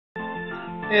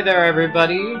Hey there,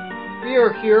 everybody. We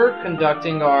are here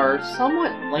conducting our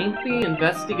somewhat lengthy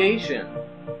investigation.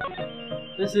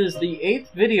 This is the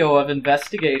 8th video of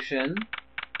investigation.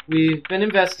 We've been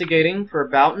investigating for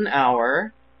about an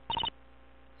hour,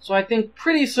 so I think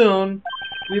pretty soon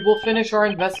we will finish our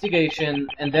investigation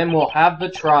and then we'll have the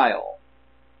trial.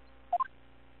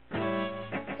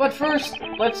 But first,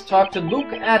 let's talk to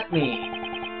Luke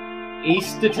Atmey,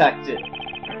 Ace Detective.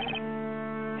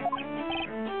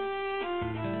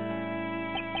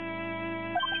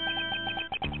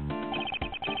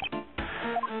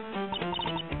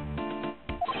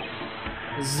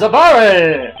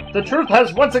 Zabare! The truth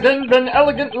has once again been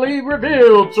elegantly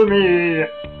revealed to me!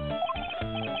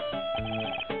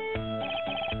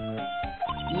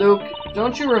 Luke,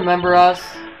 don't you remember us?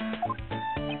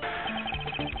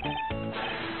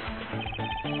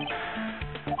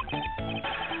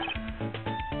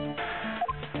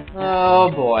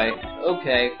 Oh boy.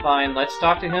 Okay, fine, let's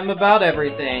talk to him about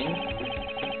everything.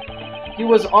 He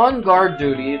was on guard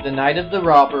duty the night of the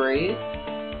robbery,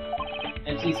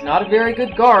 and he's not a very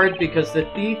good guard because the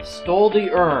thief stole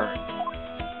the urn.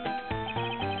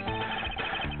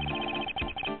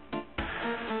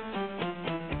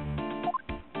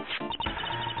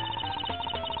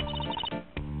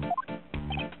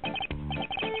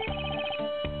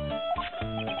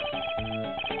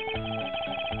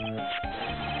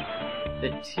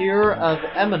 The Tear of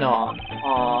Emanon.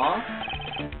 Aww.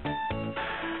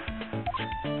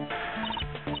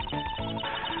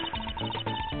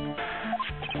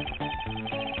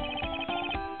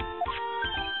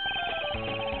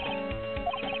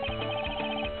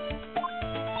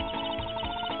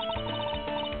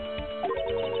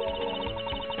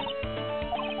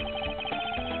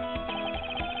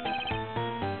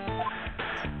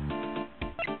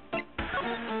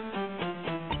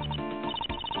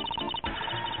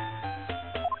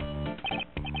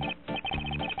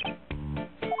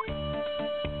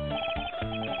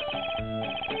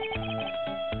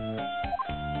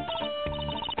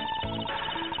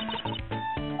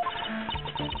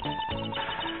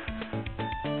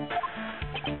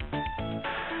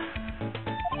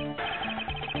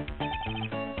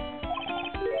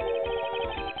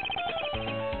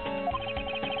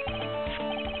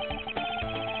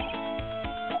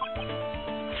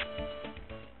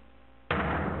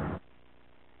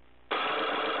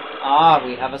 Ah,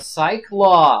 we have a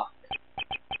Psyche-Lock.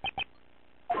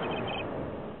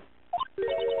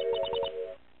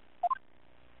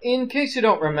 In case you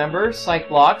don't remember,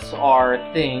 Psyche-Locks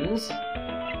are things.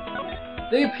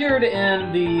 They appeared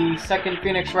in the second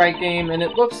Phoenix Wright game, and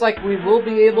it looks like we will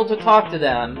be able to talk to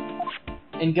them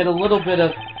and get a little bit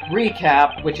of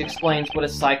recap, which explains what a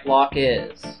Psyche-Lock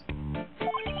is.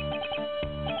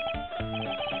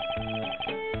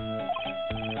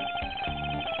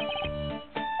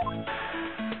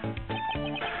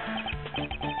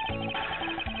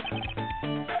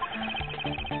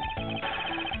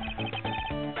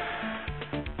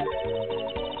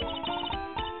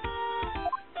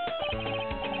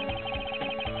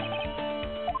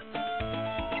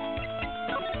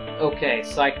 Okay,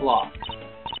 Psyche-Lock.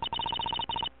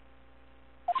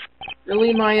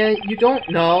 Really, Maya? You don't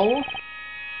know?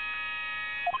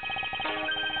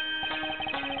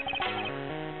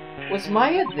 Was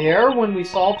Maya there when we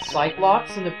solved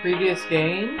Psyche-Locks in the previous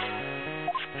game?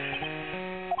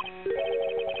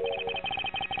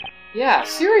 Yeah,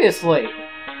 seriously!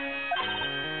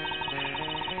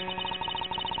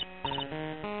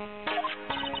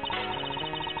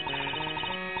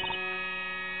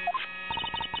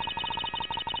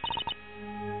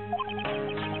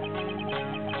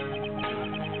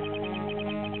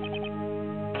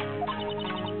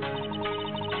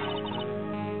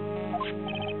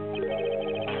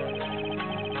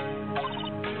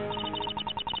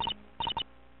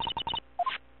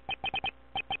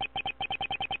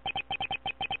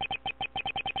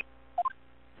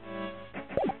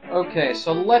 Okay,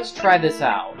 so let's try this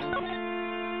out.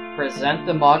 Present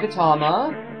the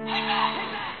Magatama.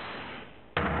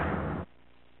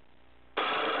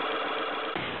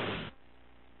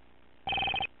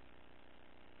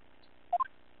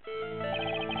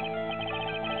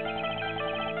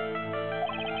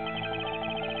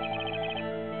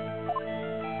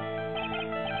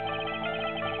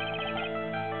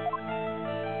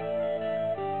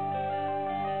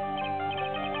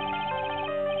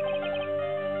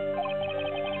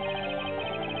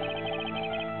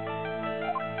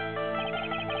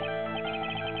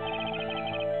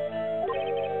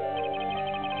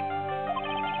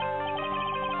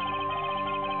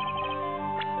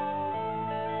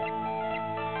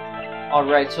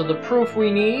 Alright, so the proof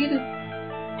we need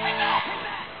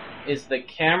is the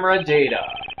camera data.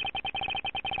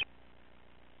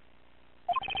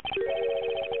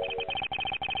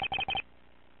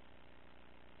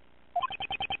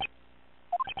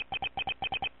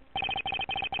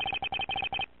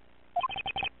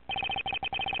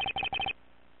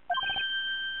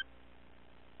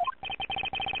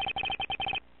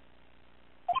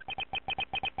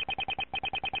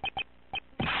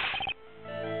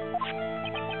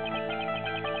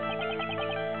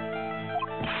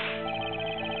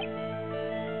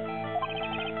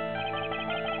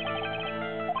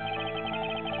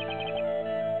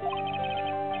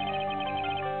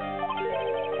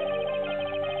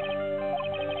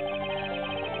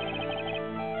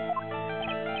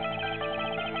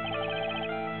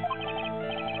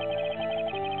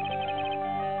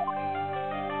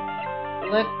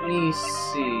 Let me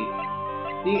see.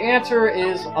 The answer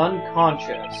is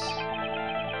unconscious.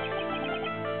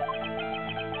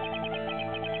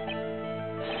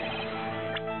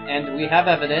 And we have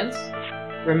evidence.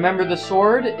 Remember the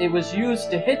sword? It was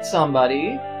used to hit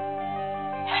somebody.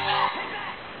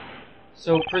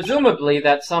 So presumably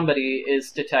that somebody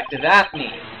is Detective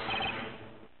Atmey.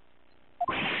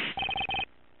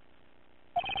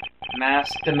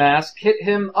 Mask DeMasque hit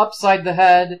him upside the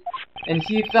head, and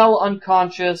he fell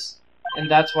unconscious, and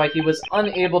that's why he was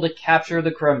unable to capture the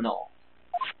criminal.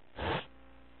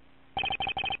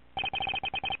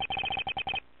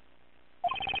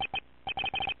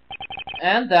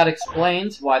 And that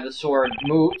explains why the sword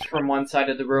moved from one side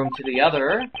of the room to the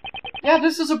other. Yeah,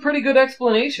 this is a pretty good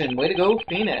explanation. Way to go,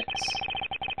 Phoenix.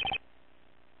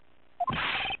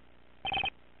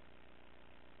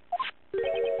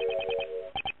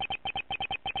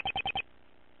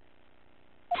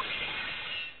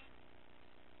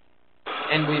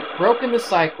 And we've broken the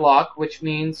Psyche-Lock, which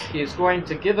means he is going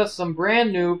to give us some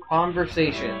brand new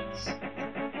conversations.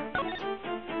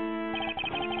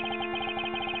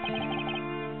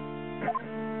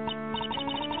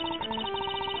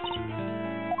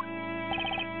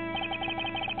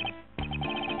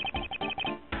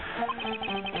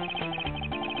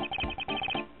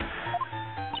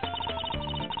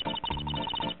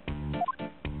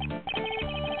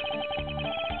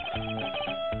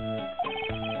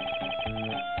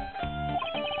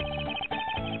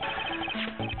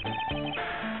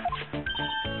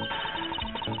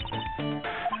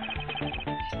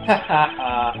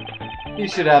 Hahaha. He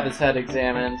should have his head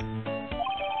examined.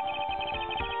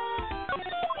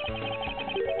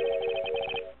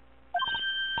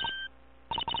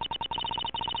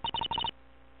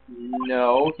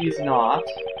 No, he's not.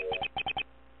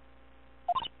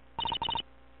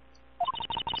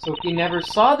 So he never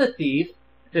saw the thief.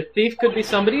 The thief could be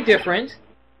somebody different,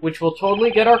 which will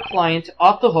totally get our client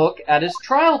off the hook at his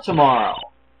trial tomorrow.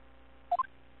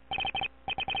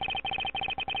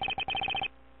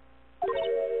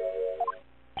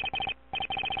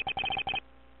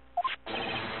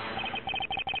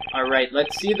 Alright,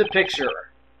 let's see the picture.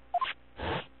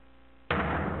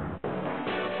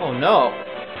 Oh no.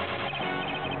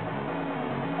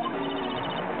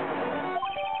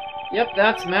 Yep,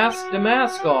 that's Mask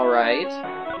DeMasque, alright.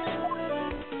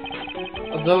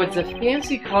 Although it's a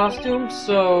fancy costume,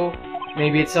 so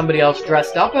maybe it's somebody else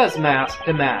dressed up as Mask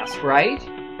DeMasque, right?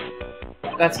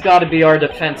 That's gotta be our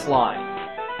defense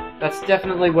line. That's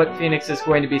definitely what Phoenix is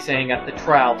going to be saying at the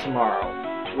trial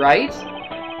tomorrow, right?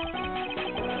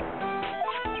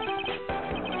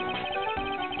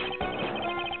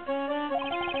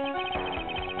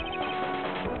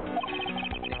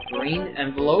 Green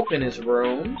envelope in his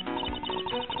room?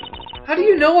 How do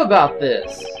you know about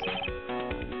this?